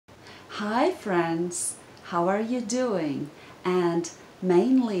Hi friends, how are you doing? And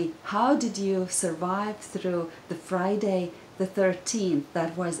mainly, how did you survive through the Friday the 13th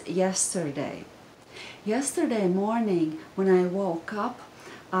that was yesterday? Yesterday morning when I woke up,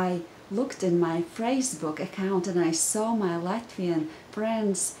 I looked in my Facebook account and I saw my Latvian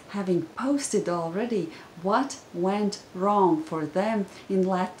friends having posted already what went wrong for them in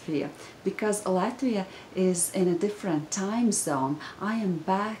Latvia, because Latvia is in a different time zone. I am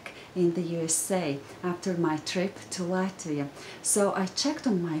back in the USA after my trip to Latvia. So I checked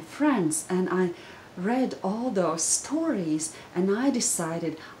on my friends and I read all those stories and I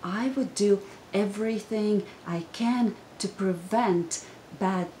decided I would do everything I can to prevent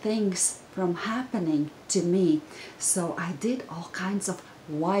bad things from happening to me. So I did all kinds of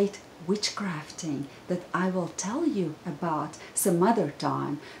white witchcrafting that I will tell you about some other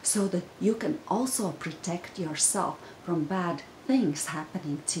time, so that you can also protect yourself from bad things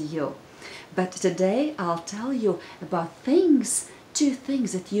happening to you. But today I'll tell you about two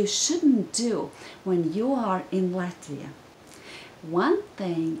things that you shouldn't do when you are in Latvia. One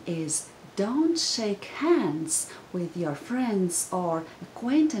thing is, don't shake hands with your friends or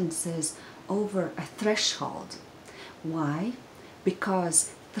acquaintances over a threshold. Why?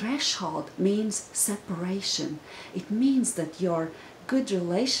 Because threshold means separation. It means that your good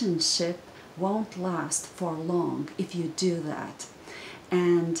relationship won't last for long if you do that.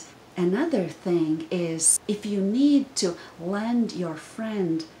 And another thing is, if you need to lend your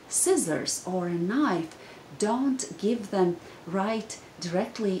friend scissors or a knife, don't give them right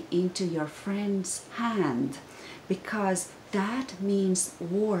directly into your friend's hand, because that means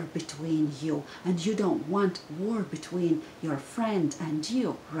war between you, and you don't want war between your friend and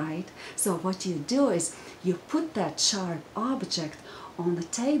you, right? So what you do is you put that sharp object on the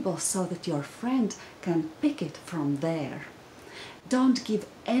table so that your friend can pick it from there. Don't give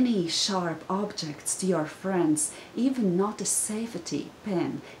any sharp objects to your friends, even not a safety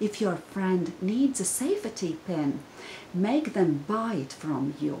pin. If your friend needs a safety pin, make them buy it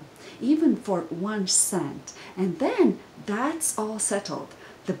from you, even for 1 cent. And then that's all settled.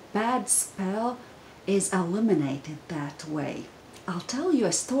 The bad spell is eliminated that way. I'll tell you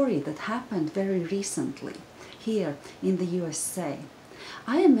a story that happened very recently here in the USA.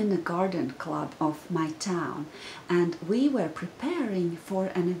 I am in a garden club of my town, and we were preparing for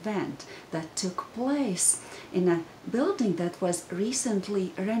an event that took place in a building that was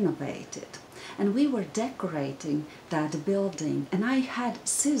recently renovated. And we were decorating that building, and I had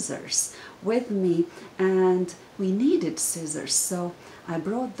scissors with me, and we needed scissors, so I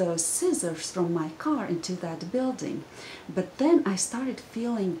brought those scissors from my car into that building. But then I started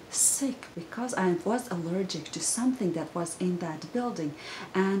feeling sick because I was allergic to something that was in that building,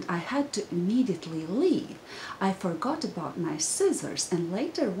 and I had to immediately leave. I forgot about my scissors, and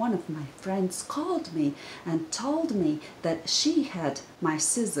later one of my friends called me and told me that she had my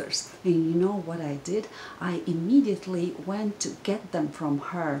scissors. And you know what I did? I immediately went to get them from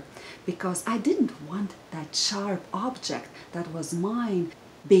her, because I didn't want that sharp object that was mine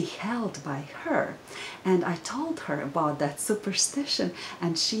be held by her. And I told her about that superstition,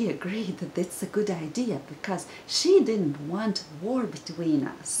 and she agreed that it's a good idea because she didn't want war between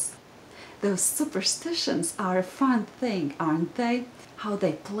us. Those superstitions are a fun thing, aren't they? How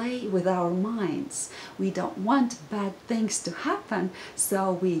they play with our minds. We don't want bad things to happen,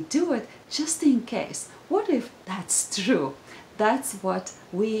 so we do it just in case. What if that's true? That's what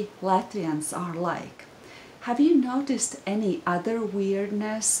we Latvians are like. Have you noticed any other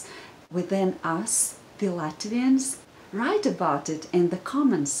weirdness within us, the Latvians? Write about it in the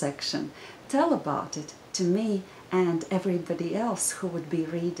comments section. Tell about it to me and everybody else who would be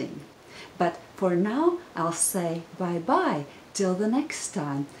reading. But for now, I'll say bye-bye till the next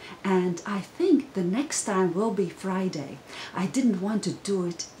time. And I think the next time will be Friday. I didn't want to do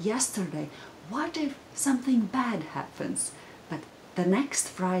it yesterday. What if something bad happens? But the next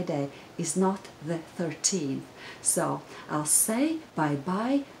Friday is not the 13th. So I'll say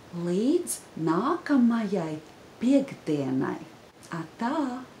bye-bye līdz nākamajai piekdienai.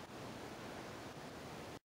 Atā!